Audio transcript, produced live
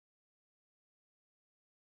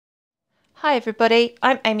Hi everybody,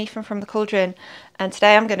 I'm Amy from the Cauldron, and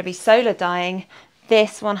today I'm going to be solar dyeing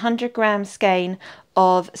this 100 gram skein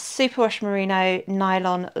of superwash merino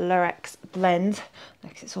nylon lurex blend.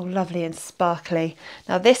 Like, it's all lovely and sparkly.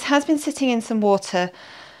 Now this has been sitting in some water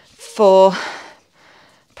for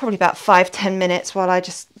probably about 5-10 minutes while I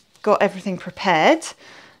just got everything prepared.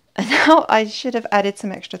 And now I should have added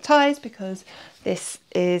some extra ties because this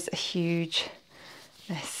is a huge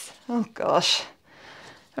mess. Oh gosh.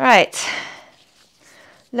 Right,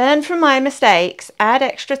 learn from my mistakes, add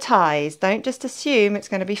extra ties, don't just assume it's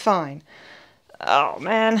going to be fine. Oh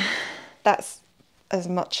man, that's as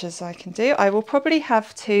much as I can do. I will probably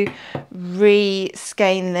have to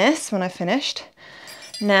re-skein this when I've finished.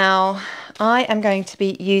 Now I am going to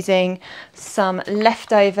be using some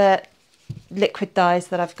leftover liquid dyes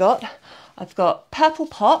that I've got. I've got Purple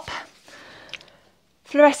Pop,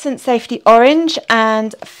 Fluorescent Safety Orange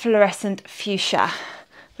and Fluorescent Fuchsia,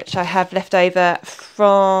 which I have left over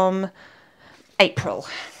from April.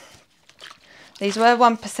 These were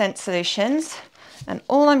 1% solutions, and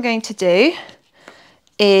all I'm going to do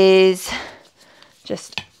is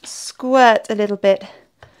just squirt a little bit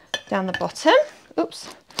down the bottom. Oops,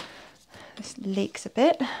 this leaks a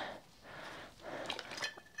bit.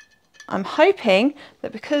 I'm hoping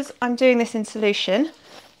that because I'm doing this in solution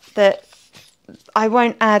that I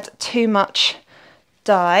won't add too much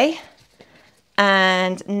dye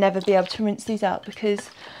and never be able to rinse these out, because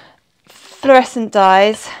fluorescent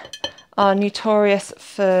dyes are notorious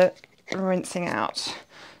for rinsing out.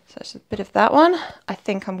 So it's a bit of that one. I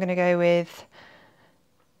think I'm going to go with,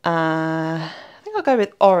 I think I'll go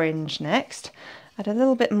with orange next. Add a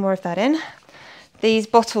little bit more of that in. These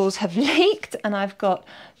bottles have leaked and I've got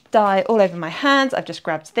dye all over my hands. I've just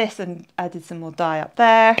grabbed this and added some more dye up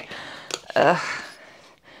there.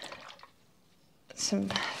 Some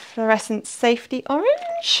Fluorescent Safety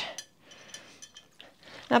Orange.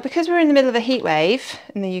 Now, because we're in the middle of a heat wave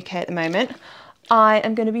in the UK at the moment, I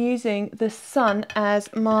am going to be using the sun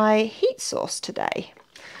as my heat source today.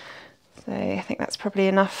 So I think that's probably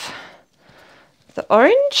enough of the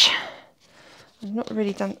orange. I've not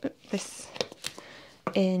really done this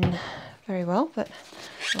in very well, but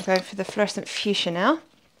I'll go for the Fluorescent Fuchsia now.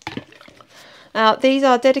 Now, these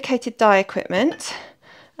are dedicated dye equipment.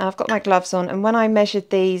 I've got my gloves on, and when I measured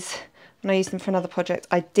these, when I used them for another project,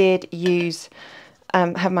 I did use,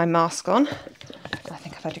 have my mask on. I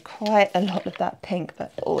think I've added quite a lot of that pink,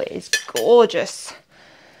 but oh, it is gorgeous.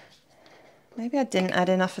 Maybe I didn't add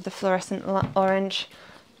enough of the fluorescent orange.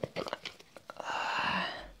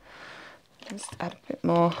 Just add a bit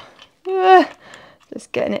more.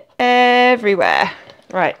 Just getting it everywhere.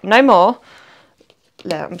 Right, no more.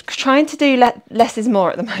 I'm trying to do less is more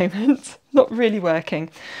at the moment. Not really working.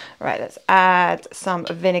 Right, let's add some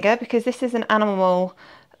vinegar, because this is an animal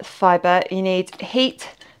fibre. You need heat,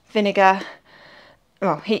 vinegar,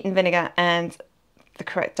 well, heat and vinegar and the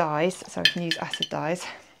correct dyes. So I can use acid dyes.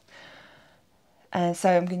 And so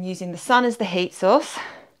I'm going to be using the sun as the heat source.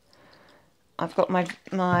 I've got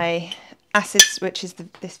my acids, which is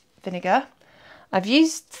this vinegar. I've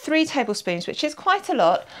used 3 tablespoons, which is quite a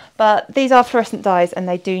lot, but these are fluorescent dyes and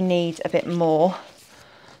they do need a bit more.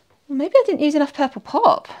 Maybe I didn't use enough Purple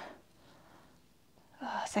Pop.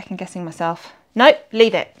 Oh, second guessing myself. Nope,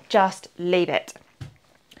 leave it, just leave it.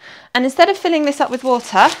 And instead of filling this up with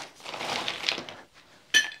water,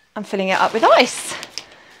 I'm filling it up with ice,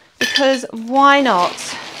 because why not?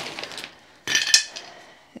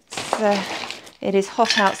 It is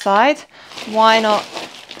hot outside, why not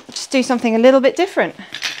just do something a little bit different?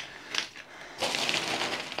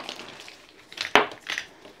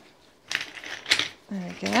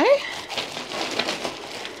 There we go.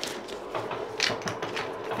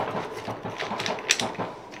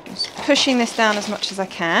 Just pushing this down as much as I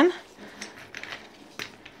can.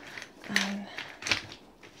 And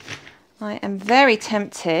I am very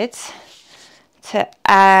tempted to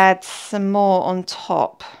add some more on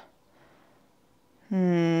top.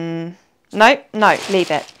 Nope, no, leave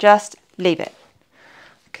it. Just leave it.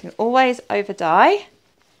 I can always over dye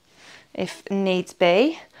if needs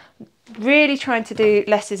be. Really trying to do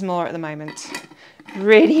less is more at the moment.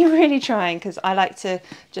 Really trying, because I like to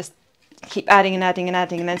just keep adding and adding and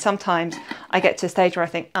adding, and then sometimes I get to a stage where I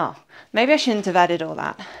think, oh, maybe I shouldn't have added all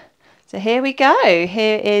that. So here we go.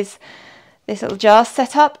 Here is this little jar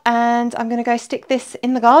set up, and I'm going to go stick this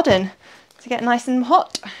in the garden to get nice and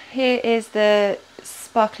hot. Here is the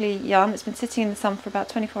sparkly yarn. It's been sitting in the sun for about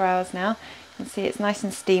 24 hours now. You can see it's nice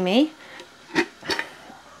and steamy.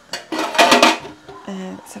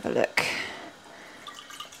 Let's have a look.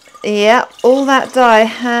 Yeah, all that dye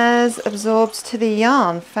has absorbed to the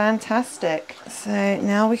yarn. Fantastic. So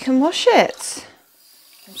now we can wash it.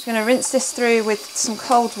 I'm just going to rinse this through with some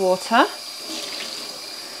cold water.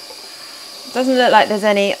 It doesn't look like there's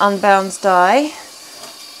any unbound dye.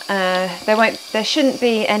 There shouldn't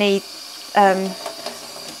be any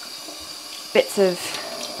bits of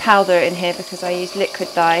powder in here because I use liquid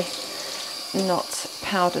dye, not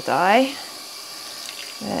powder dye.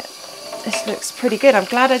 But this looks pretty good. I'm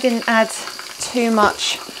glad I didn't add too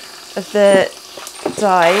much of the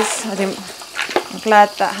dyes. I'm glad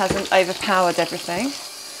that hasn't overpowered everything.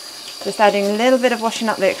 Just adding a little bit of washing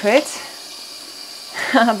up liquid.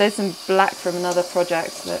 There's some black from another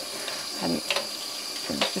project that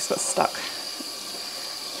just got stuck.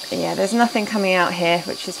 But yeah, there's nothing coming out here,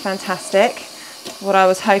 which is fantastic. What I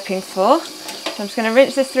was hoping for. So I'm just going to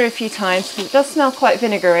rinse this through a few times because it does smell quite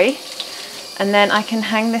vinegary. And then I can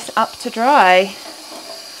hang this up to dry.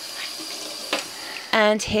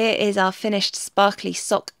 And here is our finished sparkly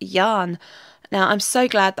sock yarn. Now I'm so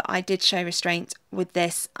glad that I did show restraint with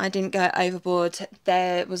this. I didn't go overboard.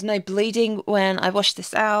 There was no bleeding when I washed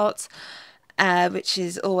this out, which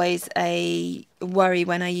is always a worry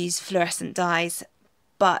when I use fluorescent dyes.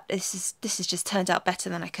 But this has just turned out better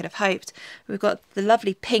than I could have hoped. We've got the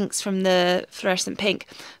lovely pinks from the fluorescent pink.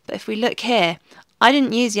 But if we look here, I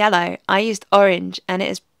didn't use yellow, I used orange, and it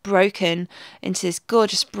is broken into this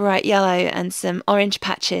gorgeous bright yellow and some orange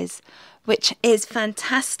patches, which is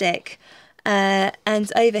fantastic.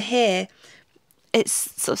 And over here, it's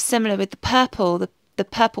sort of similar with the purple. The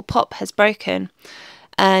purple pop has broken,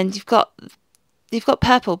 and you've got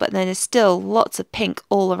purple, but then there's still lots of pink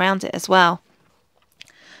all around it as well.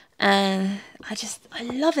 And I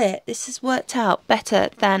love it. This has worked out better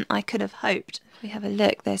than I could have hoped. If we have a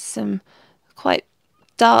look, there's some quite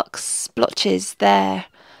dark splotches there,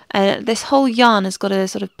 and this whole yarn has got a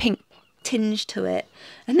sort of pink tinge to it,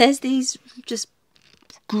 and there's these just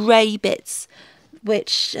grey bits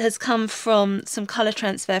which has come from some colour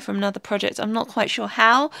transfer from another project. I'm not quite sure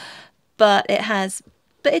how, but it has.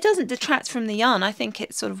 But it doesn't detract from the yarn. I think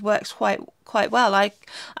it sort of works quite well. I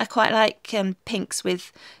quite like pinks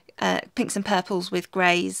with pinks and purples with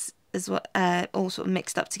greys as well, all sort of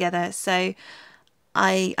mixed up together. So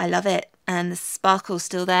I love it, and the sparkle's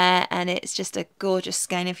still there, and it's just a gorgeous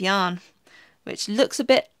skein of yarn, which looks a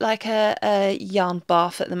bit like a yarn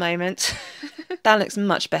bath at the moment. That looks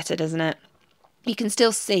much better, doesn't it? You can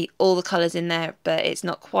still see all the colours in there, but it's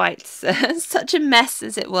not quite such a mess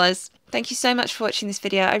as it was. Thank you so much for watching this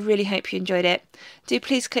video. I really hope you enjoyed it. Do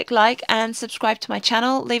please click like and subscribe to my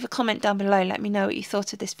channel. Leave a comment down below. Let me know what you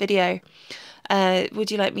thought of this video.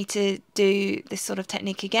 Would you like me to do this sort of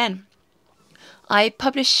technique again? I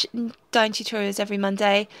publish dyeing tutorials every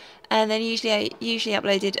Monday, and then I usually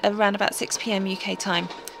uploaded around about 6 PM UK time.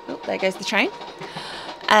 Oh, there goes the train.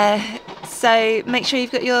 So make sure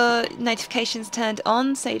you've got your notifications turned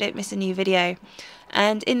on so you don't miss a new video.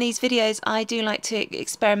 And in these videos I do like to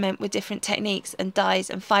experiment with different techniques and dyes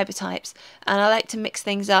and fibre types, and I like to mix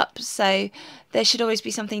things up, so there should always be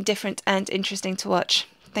something different and interesting to watch.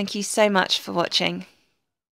 Thank you so much for watching.